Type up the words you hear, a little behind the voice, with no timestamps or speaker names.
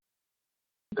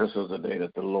This is the day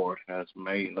that the Lord has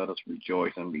made. Let us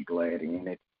rejoice and be glad in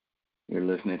it. You're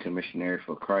listening to Missionaries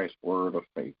for Christ, Word of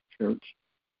Faith Church.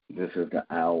 This is the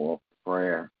hour of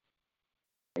prayer.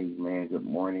 Amen. Good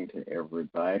morning to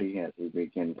everybody as we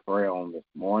begin prayer on this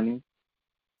morning.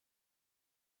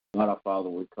 God our Father,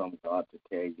 we come, God, to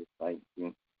tell you thank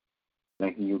you.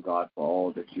 Thanking you, God, for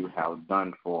all that you have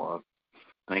done for us.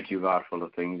 Thank you, God, for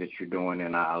the things that you're doing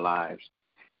in our lives.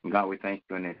 And God, we thank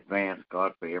you in advance,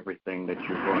 God, for everything that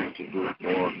you're going to do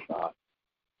for us, God.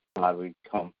 God, we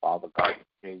come, Father God, to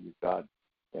tell you, God,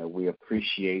 that we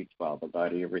appreciate, Father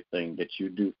God, everything that you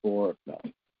do for us,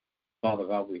 God. Father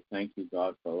God, we thank you,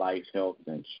 God, for life, health,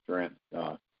 and strength,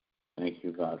 God. Thank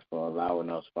you, God, for allowing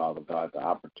us, Father God, the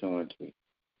opportunity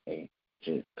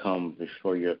to come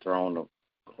before your throne of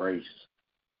grace.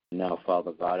 Now,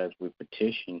 Father God, as we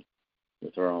petition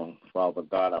the throne, Father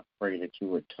God, I pray that you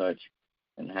would touch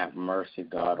and have mercy,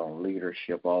 God, on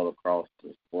leadership all across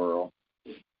this world.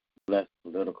 Bless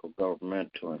political,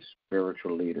 governmental, and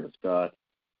spiritual leaders, God,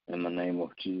 in the name of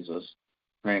Jesus.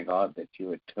 Pray, God, that you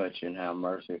would touch and have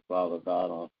mercy, Father God,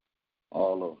 on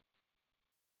all of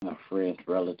my friends,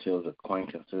 relatives,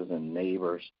 acquaintances, and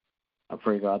neighbors. I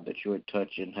pray, God, that you would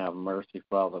touch and have mercy,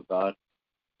 Father God.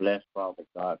 Bless, Father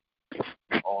God,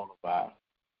 all of our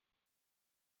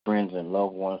friends and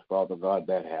loved ones, Father God,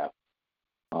 that have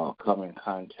come in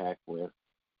contact with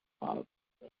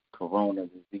corona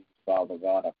disease, Father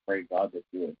God. I pray, God, that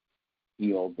you would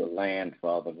heal the land,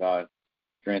 Father God.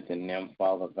 Strengthen them,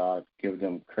 Father God. Give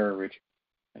them courage.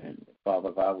 And,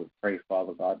 Father God, we pray,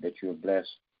 Father God, that you would bless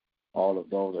all of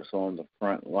those that's on the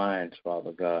front lines,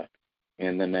 Father God,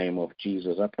 in the name of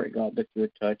Jesus. I pray, God, that you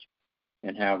would touch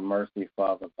and have mercy,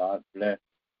 Father God. Bless,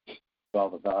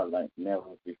 Father God, like never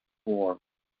before.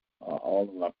 All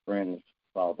of our friends,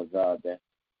 Father God, that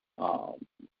all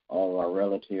of our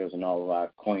relatives and all of our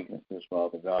acquaintances,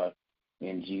 Father God,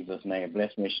 in Jesus' name.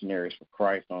 Bless Missionaries for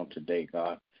Christ on today,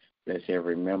 God. Bless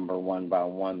every member one by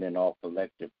one, then all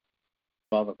collective.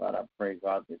 Father God, I pray,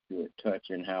 God, that you would touch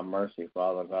and have mercy,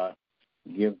 Father God.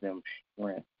 Give them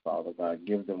strength, Father God.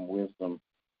 Give them wisdom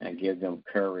and give them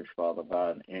courage, Father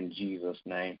God, in Jesus'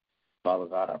 name. Father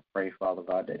God, I pray, Father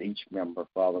God, that each member,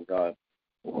 Father God,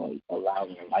 will allow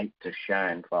your light to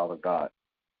shine, Father God,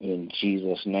 in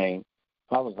Jesus' name.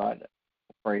 Father God,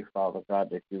 I pray, Father God,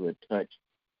 that you would touch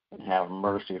and have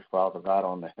mercy, Father God,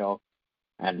 on the health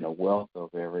and the wealth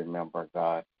of every member,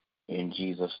 God. In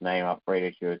Jesus' name, I pray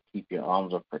that you would keep your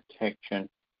arms of protection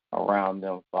around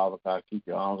them, Father God. Keep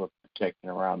your arms of protection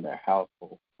around their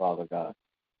household, Father God.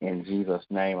 In Jesus'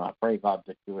 name, I pray, God,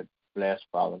 that you would bless,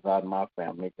 Father God, my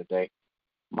family today,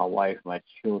 my wife, my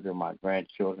children, my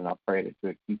grandchildren. I pray that you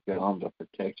would keep your arms of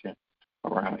protection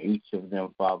around each of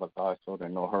them, Father God, so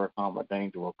that no hurt, harm, or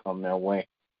danger will come their way.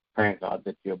 Pray, God,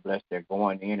 that you'll bless their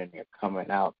going in and their coming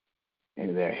out,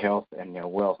 in their health and their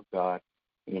wealth, God,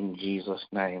 in Jesus'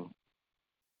 name.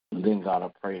 And then, God, I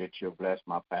pray that you'll bless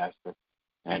my pastor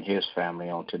and his family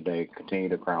on today. Continue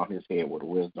to crown his head with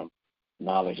wisdom,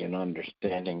 knowledge, and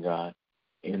understanding, God.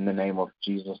 In the name of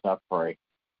Jesus, I pray.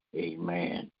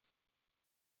 Amen.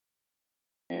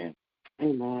 And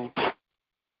Amen.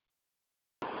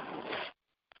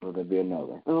 will there be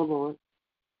another? Oh, Lord.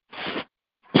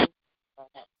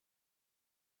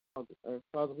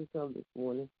 Father, we come this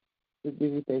morning. We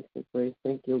give you thanks and praise.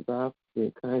 Thank you, God, for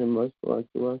being kind and merciful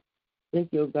unto us.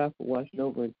 Thank you, God, for watching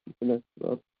over and keeping us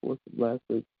throughout the course of last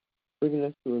week, bringing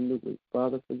us to a new week.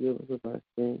 Father, forgive us of our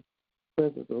sins.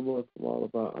 Cleanse us, O Lord, from all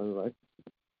of our unrighteousness.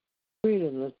 Create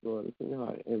in us, Lord, a clean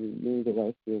heart and renew the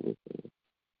right spirit within us.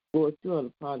 Lord, you are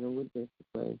the partner with us to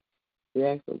play. We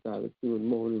ask, O God, that you would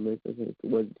mold and make us into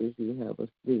what it is you have us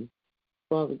to be.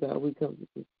 Father God, we come to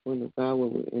this point of God where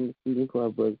we're interceding for our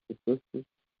brothers and sisters.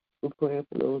 We're praying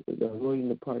for those that are willing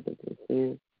to pardon their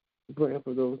sins. We're praying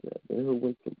for those who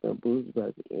went to bruised by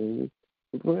the enemy.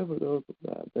 We're praying for those,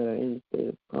 God, that are in a state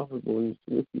of comfortableness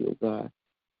with you, O God.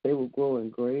 They will grow in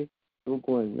grace. They will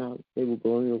grow in knowledge. They will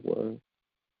grow in your word.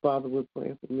 Father, we're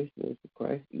praying for missionaries for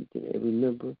Christ, each and every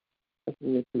member.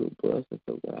 Asking that you will bless us,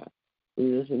 O God.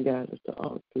 Lead us and guide us to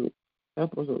all truth.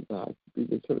 Help us, O God, to be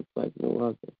the church like no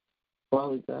other.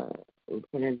 Father God, we're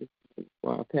praying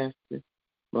for our pastor,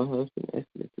 my husband, asking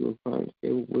that you will find a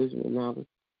stable wisdom and knowledge,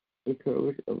 and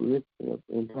courage of lifting up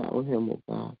and empower him, O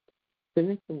God.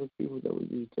 Connect him with people that will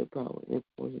use their power,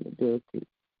 influence, and ability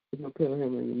to propel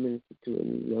him in the ministry to a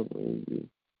new level in you.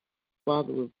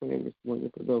 Father, we're praying this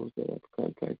morning for those that have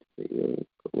contracted the illness,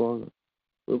 corona.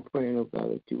 We're praying, oh God,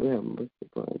 that you will have mercy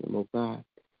upon them, oh God.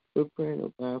 We're praying,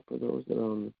 oh God, for those that are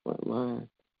on the front line,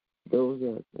 those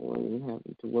that are going and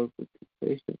having to work with these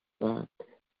patients, God.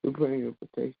 We're praying your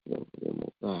protection over them,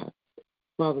 oh God.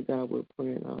 Father God, we're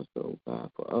praying also,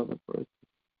 God, for other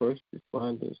first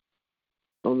responders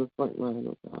on the front line,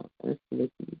 oh God. Asking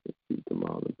that you would just keep them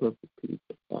all in perfect peace,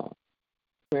 oh God.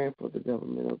 Praying for the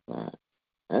government, oh God.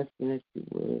 Asking that you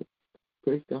would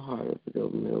prick the heart of the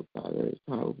government, oh God, that its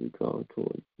heart will be drawn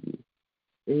towards you.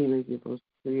 That he may give us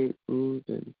create rules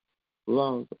and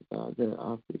laws, oh God, that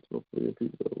are feasible for the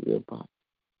people to live by.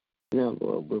 Now,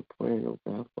 Lord, we're praying, oh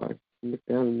God, for our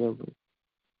family members.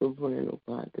 We're praying, oh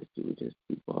God, that you would just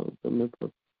keep all of them in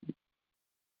perfect.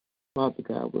 Father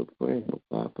God, we're praying, oh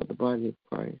God, for the body of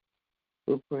Christ.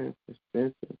 We're praying for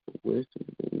strength and for wisdom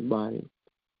in the body.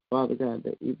 Father God,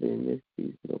 that even in this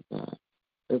season, oh God,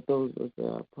 that those of us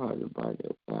that are part of the body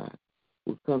of God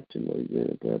will come to know you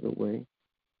in a better way,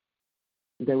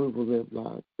 that we will live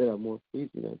lives that are more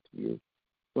pleasing unto you.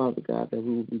 Father God, that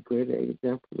we will be greater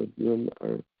examples of you on the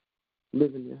earth,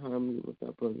 living in harmony with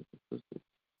our brothers and sisters.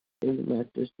 In the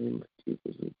matchless name of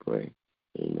Jesus, we pray.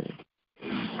 Amen.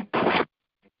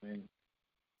 Amen.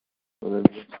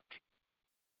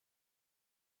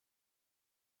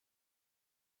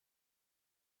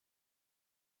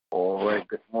 All right.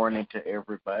 Good morning to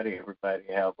everybody. Everybody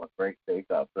have a great day.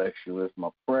 God bless you. Is my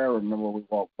prayer. Remember, we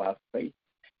walk by faith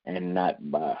and not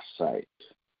by sight.